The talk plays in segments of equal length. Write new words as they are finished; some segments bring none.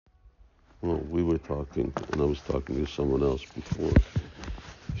Well, we were talking, and I was talking to someone else before.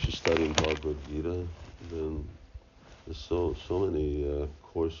 If you're studying Bhagavad Gita, then there's so many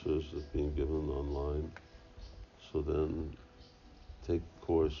courses that are being given online. So then take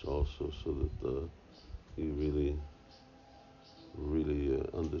course also so that you really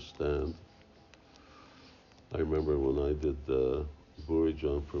understand. I remember when I did Buri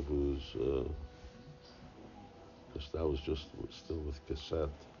John Prabhu's, because that was just still with cassette,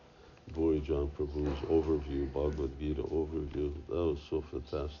 Buri John Prabhu's overview, Bhagavad Gita overview. That was so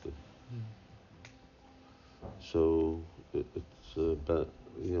fantastic. So it's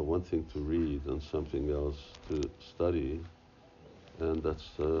one thing to read and something else to study, and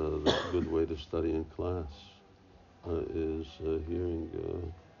that's a good way to study in class. Is hearing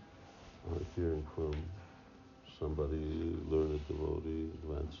from somebody, learned devotee,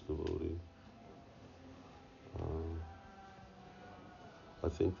 advanced devotee. I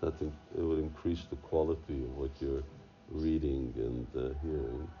think that it will increase the quality of what you're reading and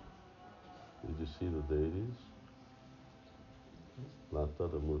hearing. Did you see the deities? Lata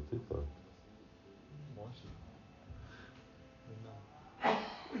the Murtita.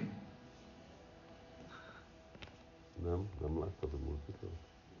 Nam Lata the Murtita.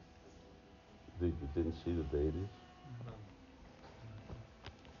 You didn't see the deities?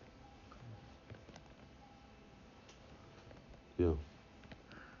 Yeah.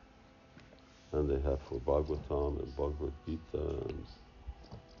 And they have for Bhagavatam and Bhagavad Gita and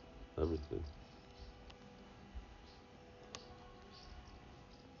everything.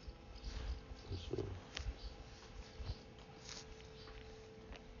 So,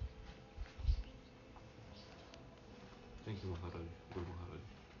 thank you, Maharaj. Guru Maharaj.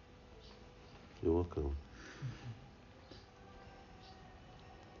 You're welcome.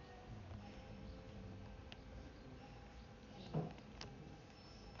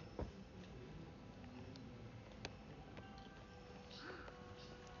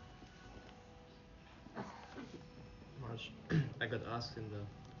 I got asked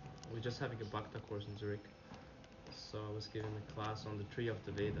we're just having a Bhakta course in Zurich, so I was giving a class on the Tree of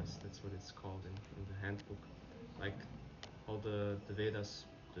the Vedas. That's what it's called in the handbook, like all the Vedas,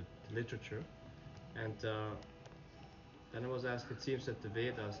 the literature. And then I was asked, it seems that the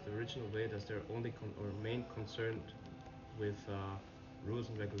Vedas, the original Vedas, they're only main concerned with rules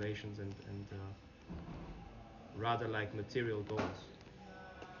and regulations and rather like material goals.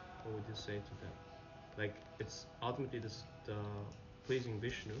 What would you say to that? Like, it's ultimately the pleasing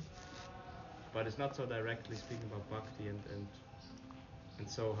Vishnu, but it's not so directly speaking about bhakti and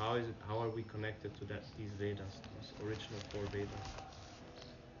so how are we connected to these Vedas, these original 4 Vedas?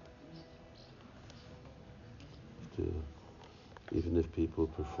 Even if people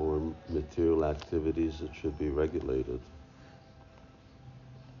perform material activities, it should be regulated.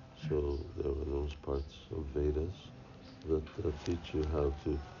 So there are those parts of Vedas that teach you how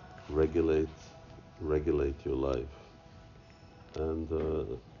to regulate your life. And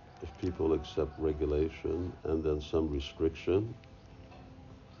if people accept regulation and then some restriction,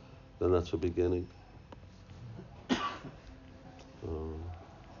 then that's a beginning.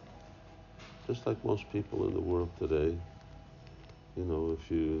 Just like most people in the world today, if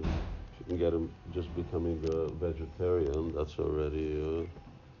you can get them just becoming a vegetarian, that's already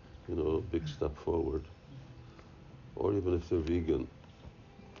a big step forward. Or even if they're vegan,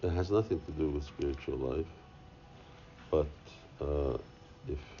 it has nothing to do with spiritual life. But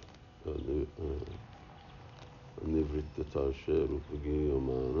if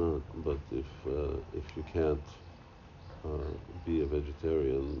but if you can't be a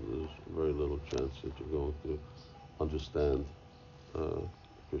vegetarian, there's very little chance that you're going to understand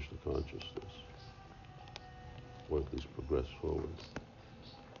Krishna consciousness, or at least progress forward.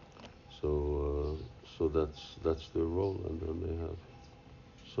 So that's their role, and then they have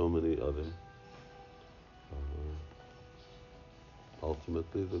so many other.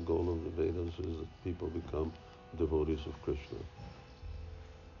 Ultimately, the goal of the Vedas is that people become devotees of Krishna.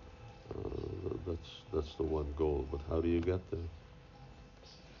 That's the one goal. But how do you get there?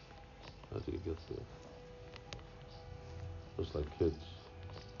 How do you get there? Just like kids,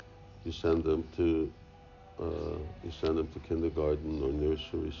 you send them to kindergarten or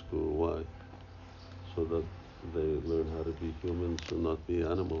nursery school. Why? So that they learn how to be humans and not be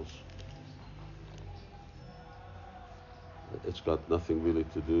animals. It's got nothing really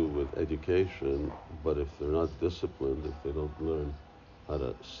to do with education, but if they're not disciplined, if they don't learn how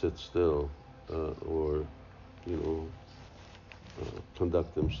to sit still or,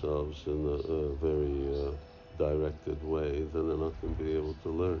 conduct themselves in a very directed way, then they're not going to be able to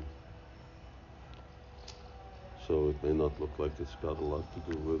learn. So it may not look like it's got a lot to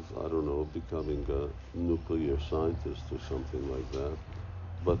do with, I don't know, becoming a nuclear scientist or something like that.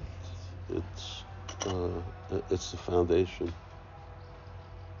 But it's the foundation.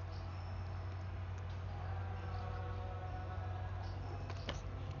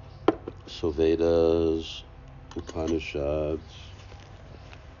 So Vedas, Upanishads,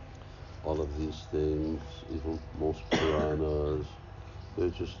 all of these things, even most Puranas,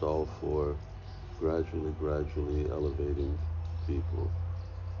 they're just all for gradually elevating people.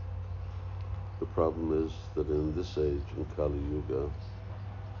 The problem is that in this age, in Kali Yuga,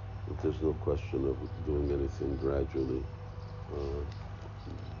 there's no question of doing anything gradually,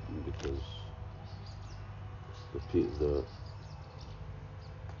 because the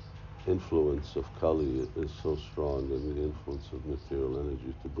influence of Kali is so strong, and the influence of material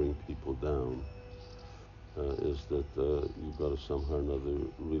energy to bring people down, is that you've got to somehow or another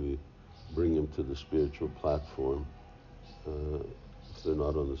really bring them to the spiritual platform. If they're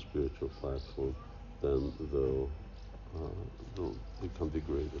not on the spiritual platform, then they'll become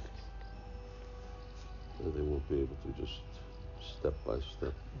degraded. They won't be able to just step by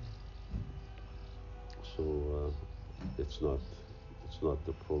step. So it's not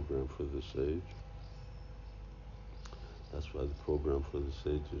the program for this age. That's why the program for this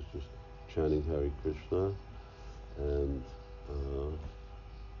age is just chanting Hare Krishna and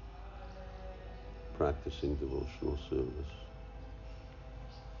practicing devotional service.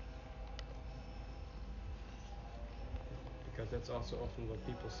 Because that's also often what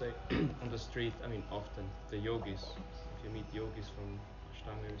people say on the street. I mean, often the yogis. If you meet yogis from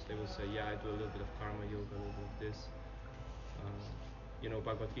Ashtangis, they will say, "Yeah, I do a little bit of karma yoga, a little bit of this."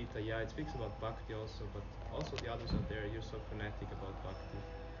 Bhagavad Gita. Yeah, it speaks about bhakti also, but also the others out there. You're so fanatic about bhakti.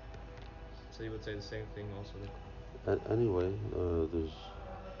 So you would say the same thing also. Anyway, there's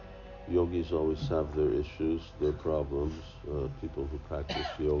yogis always have their issues, their problems. People who practice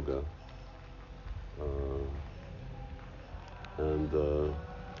yoga. And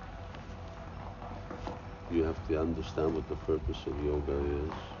you have to understand what the purpose of yoga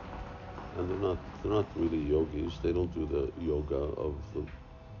is. And they're not really yogis. They don't do the yoga of the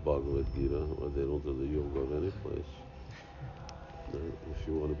Bhagavad Gita, or they don't do the yoga of any place. If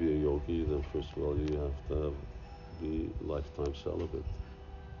you want to be a yogi, then first of all you have to be lifetime celibate.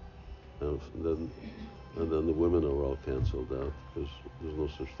 And then the women are all cancelled out, because there's no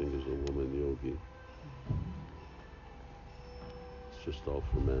such thing as a woman yogi. It's just all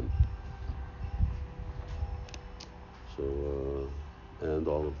for men. So, and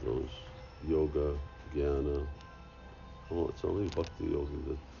all of those, yoga, jnana, it's only bhakti yoga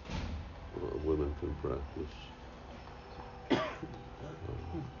that women can practice.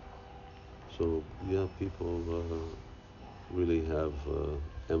 So, yeah, people really have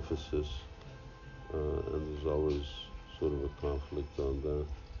emphasis, and there's always sort of a conflict on that.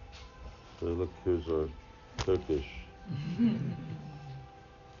 Look, here's our Turkish.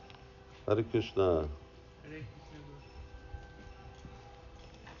 Hare Krishna.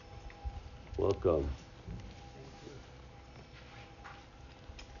 Welcome.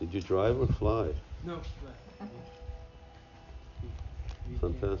 Did you drive or fly? No, fly.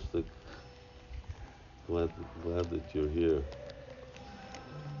 Fantastic. Glad that you're here.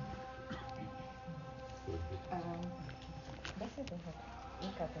 Beszéltünk meg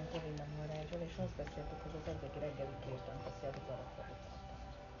Inkátán Govinda Maharajról, és azt beszéltük, hogy az egyik reggeli kirtant azt Jadubaratra vitatták.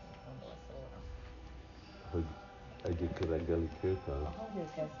 Mit gondolsz róla? Hogy egyik reggeli kirtán? Aha, hogy ő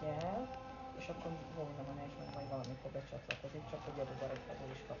kezdje el, és akkor Govinda Maharaj majd valamikor becsatlakozik, csak hogy Jadubaratra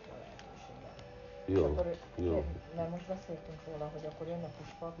is kapja a lehetőséget. Jó, És akkor, jó. mert most beszéltünk róla, hogy akkor jönne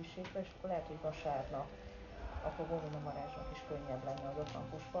puspabhisékbe, és akkor lehet, hogy vasárnap akkor Govinda Maharajnak is könnyebb lenne, hogy ott van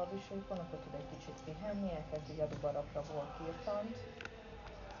puspabhisékon, akkor tud egy kicsit pihenni, elkezdi Jadubaratra ból kirtant,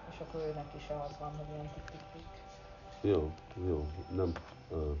 és akkor őnek is az van, hogy ilyen tik-tik-tik. Jó, nem,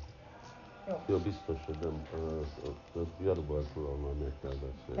 jó, biztos, hogy nem, Jadubartról már meg kell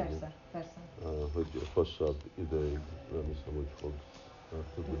beszélni. Persze. Hogy hosszabb ideig, nem hiszem, hogy fog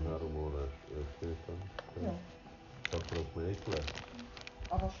tudni 3 órás kirtan. Jó. Akkor melyik lesz?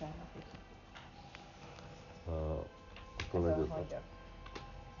 A vasárnapi. Akkor Ez a legyen magyar.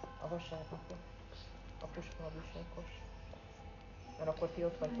 A vasárnapi. A puspabhisékos. Mert akkor ti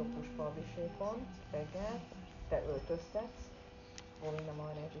ott vagytok puspabhisékon reggel, te öltöztetsz, Govinda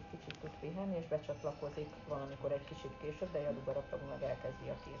Maharaj egy kicsit tud pihenni, és becsatlakozik valamikor egy kicsit később, de Jadubaratra meg elkezdi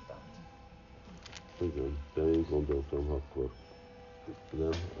a kirtant. Igen, de én gondoltam akkor,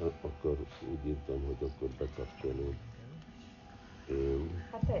 nem, akkor úgy írtam, hogy akkor bekapcsolom.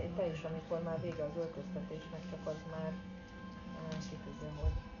 Hát te is, amikor már vége az öltöztetésnek, csak az már, ki tudja,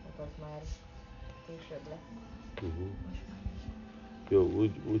 hogy az már később lett. Uh-huh. Jó,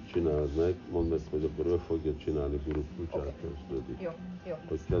 úgy csináld meg, mondd meg, hogy akkor ő fogja csinálni Guru Puját kezdődik. Jó, jó.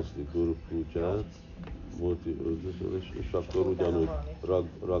 Hogy kezdi Guru Puját, múlti üldözés, és akkor ugyanúgy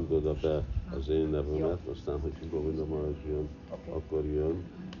ragd oda be az én nevemet, aztán, hogyha Govinda Maharaj jön, akkor jön,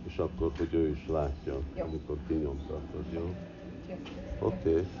 és akkor, hogy ő is látja, amikor kinyomtatod, jó?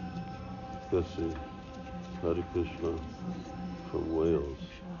 Oké. Köszi. Hare Krishna from Wales.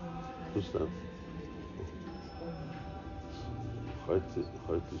 Who's that? Hard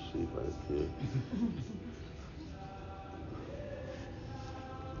to see back here.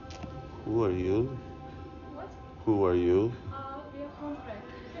 Who are you? What? Who are you? We are from Prague.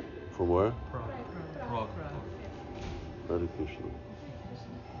 From where? Prague. Hare Krishna.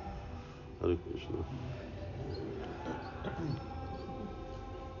 Hare Krishna.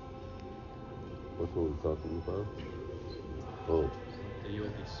 What were we talking about? Oh, The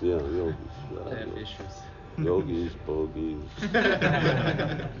yogis. yeah, yogis. Yeah, They have yogis. issues. Yogis, bogies.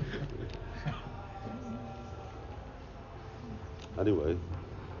 Anyway,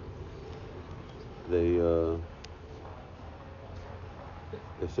 they,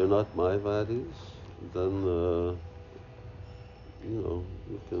 if they're not Mayavadis, then, you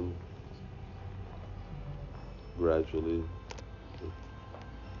can gradually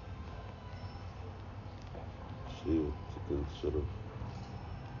see if you can sort of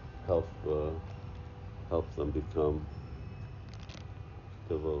help them become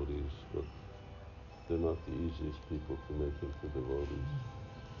devotees, but they're not the easiest people to make into devotees.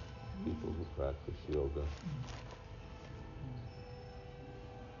 People who practice yoga.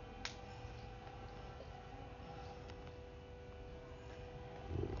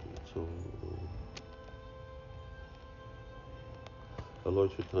 So,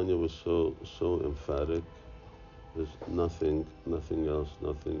 Lord Chaitanya was so emphatic. There's nothing else.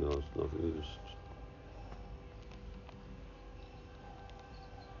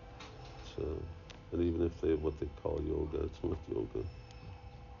 And even if they what they call yoga, it's not yoga.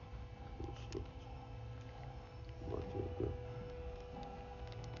 It's not yoga.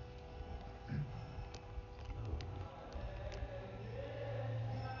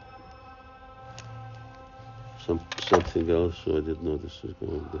 Something else, so I didn't know this was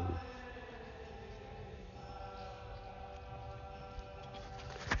going down.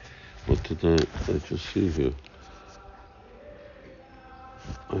 What did I just see here?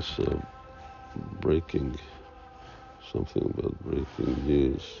 I saw something about breaking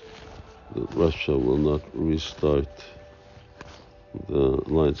news, that Russia will not restart the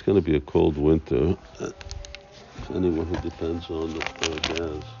line. It's going to be a cold winter. Anyone who depends on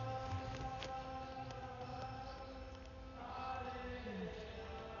gas.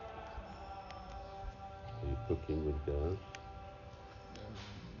 Are you cooking with gas?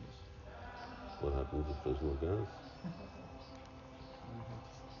 What happens if there's no gas? We have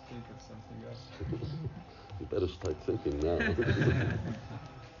to think of something else. You better start thinking now.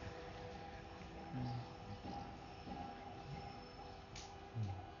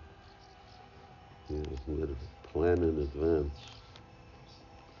 You can get a plan in advance.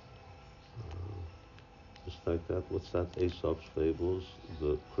 Just like that, what's that? Aesop's Fables,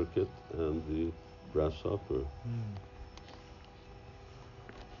 the cricket and the grasshopper.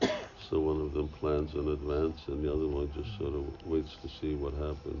 So one of them plans in advance and the other one just sort of waits to see what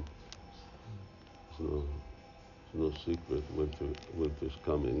happens. There's no secret. Winter's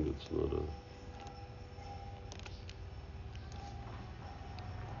coming. It's not a...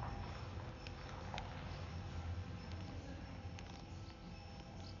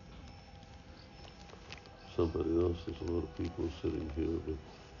 Somebody else, there's a lot of people sitting here, but...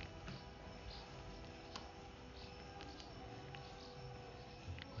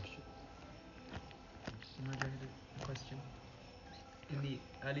 I had a question. In the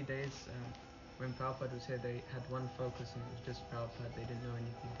early days, when Prabhupada was here, they had one focus and it was just Prabhupada, they didn't know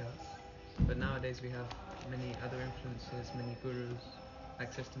anything else. But nowadays we have many other influences, many gurus,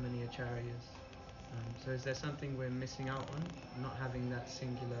 access to many acharyas. So is there something we're missing out on, not having that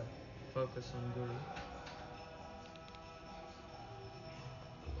singular focus on guru?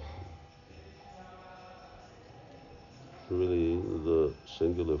 Really, the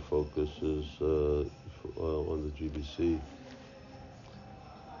singular focus is on the GBC.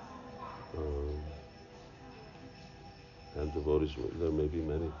 And devotees, there may be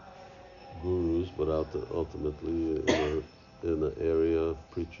many gurus, but ultimately in the area of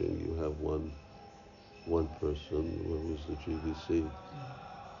preaching, you have one person who's the GBC.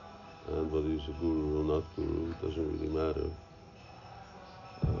 And whether he's a guru or not guru, it doesn't really matter.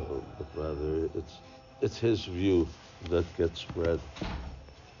 But rather, it's his view that gets spread.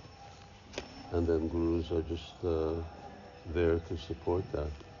 and then gurus are just there to support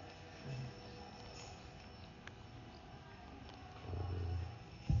that.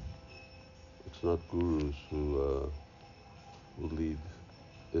 It's not gurus who lead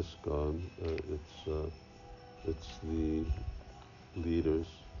ISKCON. It's the leaders,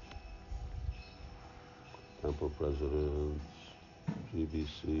 temple presidents,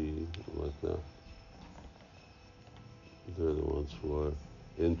 GBC, like that. They're the ones who are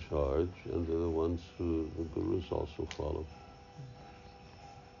in charge, and they're the ones who the gurus also follow.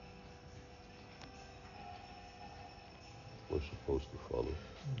 We're supposed to follow.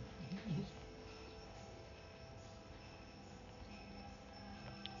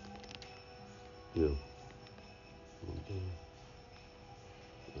 Yeah.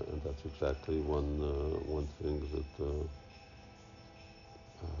 And that's exactly one thing that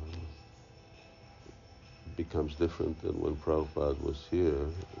becomes different than when Prabhupada was here,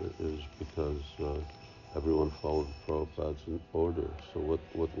 is because everyone followed Prabhupada's order. So what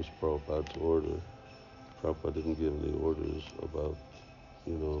was Prabhupada's order? Prabhupada didn't give any orders about,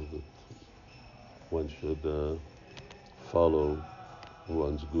 that one should follow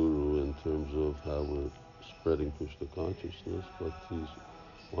one's guru in terms of how we're spreading Krishna consciousness, but he's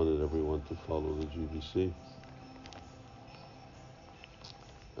wanted everyone to follow the GBC.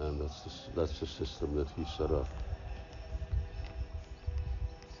 And that's the system that he set up.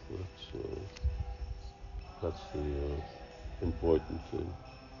 That's the important thing.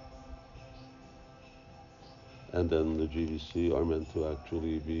 And then the GBC are meant to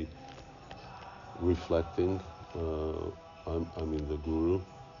actually be reflecting, the guru,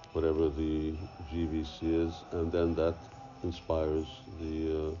 whatever the GBC is, and then that inspires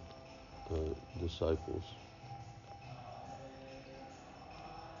the disciples.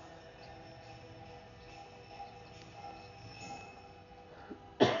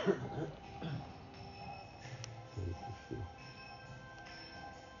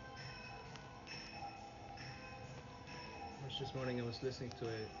 This morning I was listening to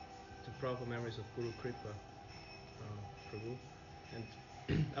Prabhupada Memories of Guru Kripa, Prabhu, and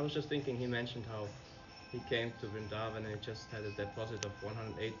I was just thinking, he mentioned how he came to Vrindavan and he just had a deposit of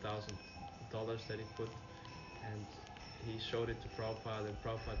 $108,000 that he put, and he showed it to Prabhupada, and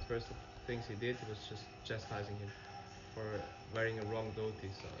Prabhupada, first of the things he did, he was just chastising him for wearing a wrong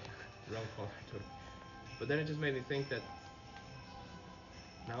dhoti, so wrong color dhoti. But then it just made me think that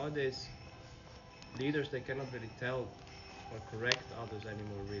nowadays leaders, they cannot really tell or correct others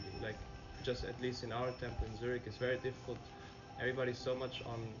anymore, really. Like, just at least in our temple in Zurich, it's very difficult. Everybody's so much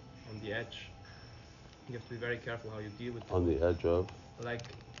on the edge. You have to be very careful how you deal with On the edge of? Like,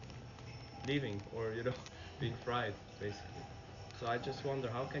 leaving or, being fried, basically. So I just wonder,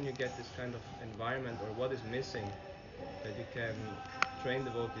 how can you get this kind of environment, or what is missing that you can train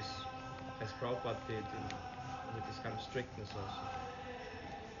devotees as Prabhupada did with this kind of strictness also?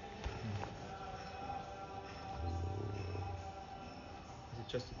 Is it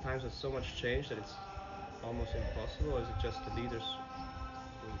just the times have so much changed that it's almost impossible, or is it just the leaders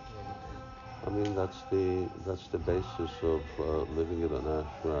who are not able? I mean, that's the basis of living in an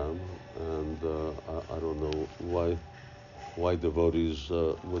ashram, and I don't know why devotees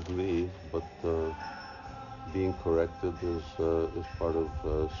would leave, but being corrected is part of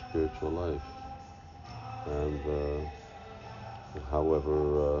spiritual life, and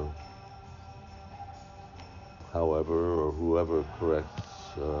however or whoever corrects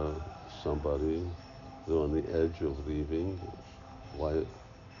somebody, they're on the edge of leaving. Why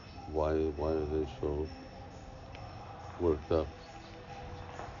are they so worked up?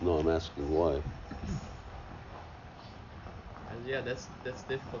 No, I'm asking why. And yeah, that's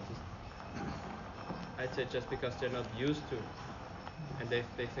difficult. I'd say just because they're not used to, and they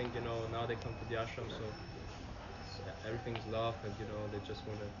think, now they come to the ashram, so everything's love, and they just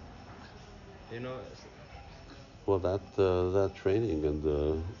want to, Well, that training and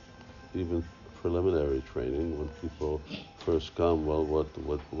even preliminary training, when people first come, well,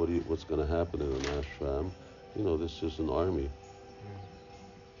 what's going to happen in an ashram? This is an army,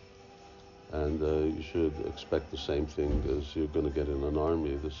 and you should expect the same thing as you're going to get in an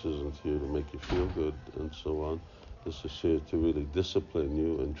army. This isn't here to make you feel good and so on. This is here to really discipline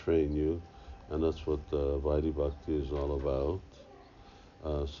you and train you, and that's what Vaidhi Bhakti is all about.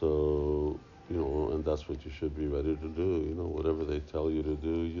 And that's what you should be ready to do. Whatever they tell you to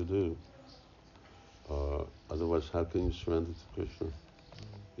do, you do. Otherwise, how can you surrender to Krishna?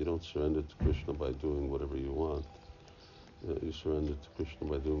 You don't surrender to Krishna by doing whatever you want. You surrender to Krishna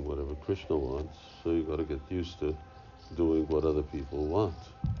by doing whatever Krishna wants. So you got to get used to doing what other people want.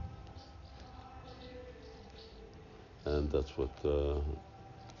 And that's what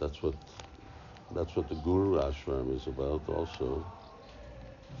That's what the Guru Ashram is about also.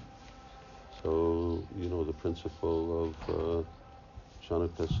 So, the principle of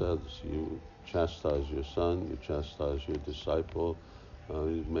Chanakya says, you chastise your son, you chastise your disciple,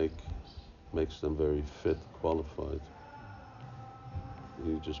 you makes them very fit, qualified.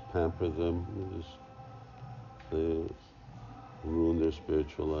 You just pamper them, they ruin their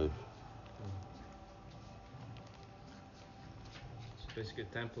spiritual life. So basically,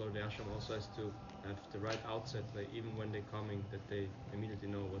 the temple or the ashram also has to have the right outset, like even when they're coming, that they immediately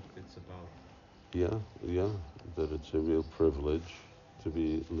know what it's about. Yeah, that it's a real privilege to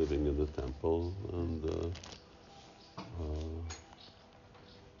be living in the temple, and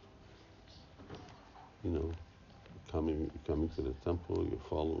coming to the temple, you're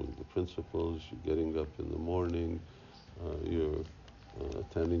following the principles, you're getting up in the morning, you're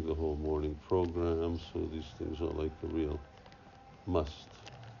attending the whole morning program, so these things are like a real must.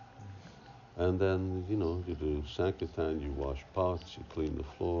 And then, you do Sankirtan, you wash pots, you clean the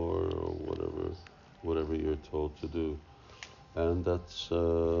floor, or whatever you're told to do. And that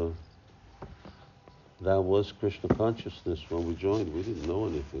was Krishna consciousness when we joined. We didn't know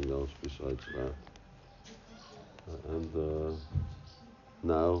anything else besides that. And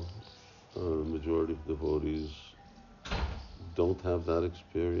now, majority of devotees don't have that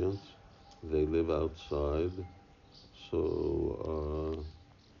experience. They live outside, so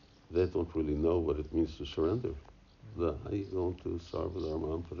they don't really know what it means to surrender. How you going to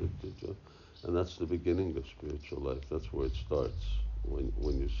sarvadharman parityaja? And that's the beginning of spiritual life. That's where it starts,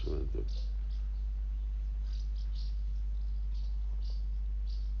 when you surrender.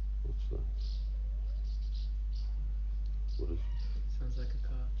 What's that? What is it? Sounds like a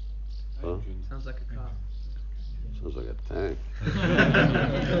car. Huh? Sounds like a car. Sounds like a tank.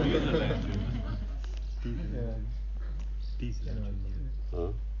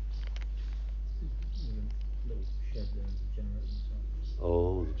 Huh? Little shed there, the generator inside.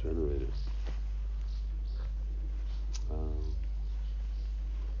 Oh, the generator.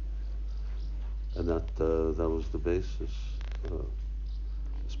 And that was the basis.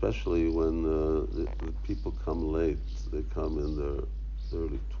 Especially when the people come late, they come in their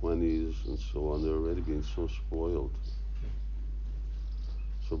early 20s and so on, they're already being so spoiled.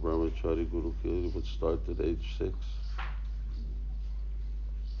 So Brahmachari Gurukul would start at age 6.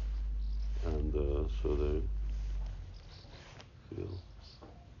 And so they're,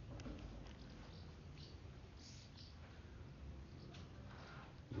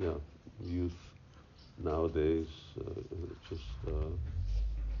 youth nowadays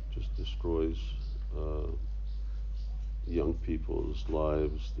just destroys young people's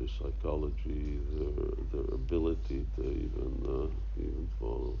lives, their psychology, their ability to even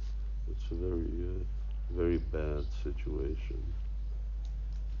follow. It's a very bad situation.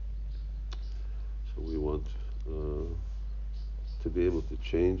 So we want to be able to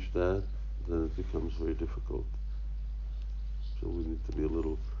change that. Then it becomes very difficult. So we need to be a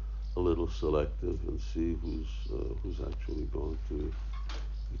little selective and see who's actually going to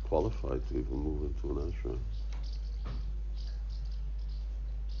be qualified to even move into an ashram.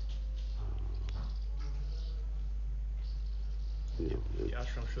 The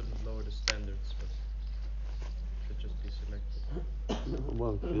ashram shouldn't lower the standards, but should just be selected.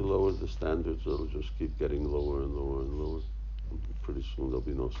 Well, if you lower the standards, it'll just keep getting lower and lower and lower. Pretty soon there'll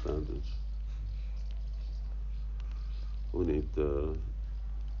be no standards. We need,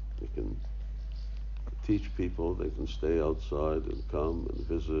 we can teach people, they can stay outside and come and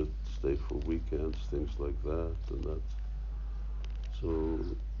visit, stay for weekends, things like that, and that's, so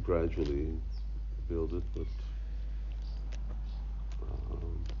gradually build it, but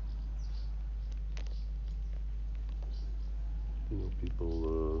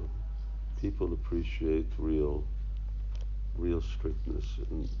people appreciate real strictness,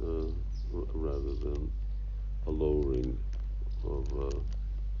 and rather than a lowering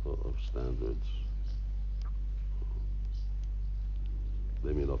of standards.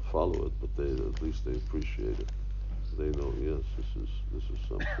 They may not follow it, but at least they appreciate it. They know, yes, this is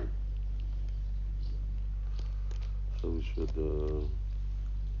something. So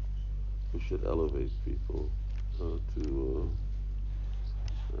we should elevate people to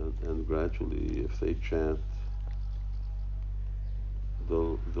and gradually, if they chant,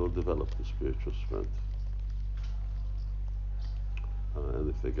 they'll develop the spiritual strength. And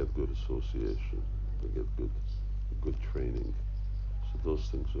if they get good association, they get good training. So those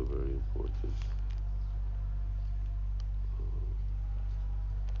things are very important.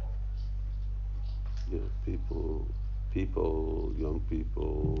 People, young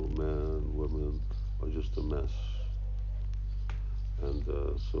people, men, women, are just a mess. And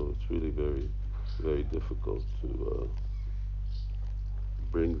so it's really very, very difficult to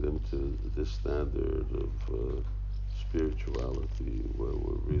bring them to this standard of spirituality where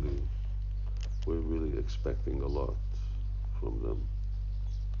we're really expecting a lot from them.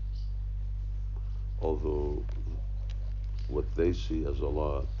 Although what they see as a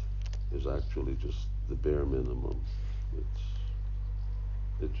lot is actually just the bare minimum.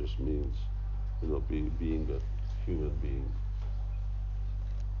 It just means, being a human being.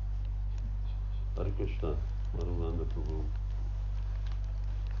 Hare Krishna, Madhavendra Prabhu.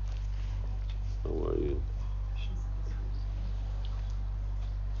 How are you?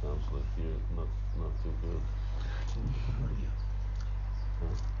 Sounds like you're not too good.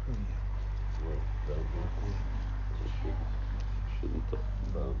 Huh? What, down here? Shouldn't talk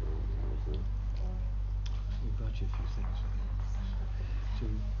about it. We brought you a few things. So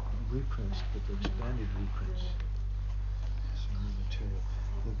reprints, but the expanded reprints. Some new material.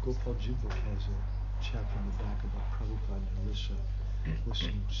 The Gopal Ji book has a chapter in the back about Prabhupada and Alyssa with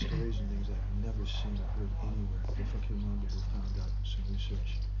some stories and things I've never seen or heard anywhere. The Fakir Mangabu found out in some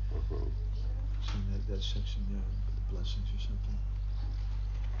research. So that section there, the blessings or something.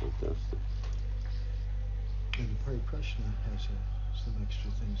 Fantastic. And the Pari Prashna has some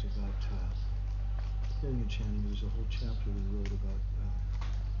extra things about hearing and chanting. There's a whole chapter we wrote about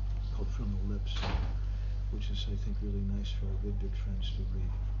called From the Lips, which is, I think, really nice for our Vedic friends to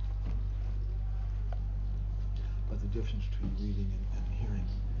read. About the difference between reading and hearing.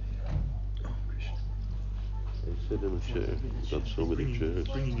 Oh, Krishna. Hey, sit in a chair. You've got so many chairs.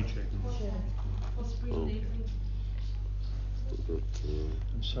 Bringing a chair. Oh. But,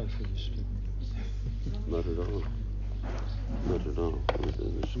 I'm sorry for disturbing you. not at all. Not at all.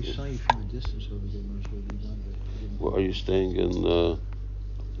 We saw you from a distance over there, Maharaj, but we didn't. Well, are you staying in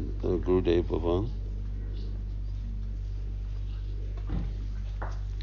Gurudev Bhavan?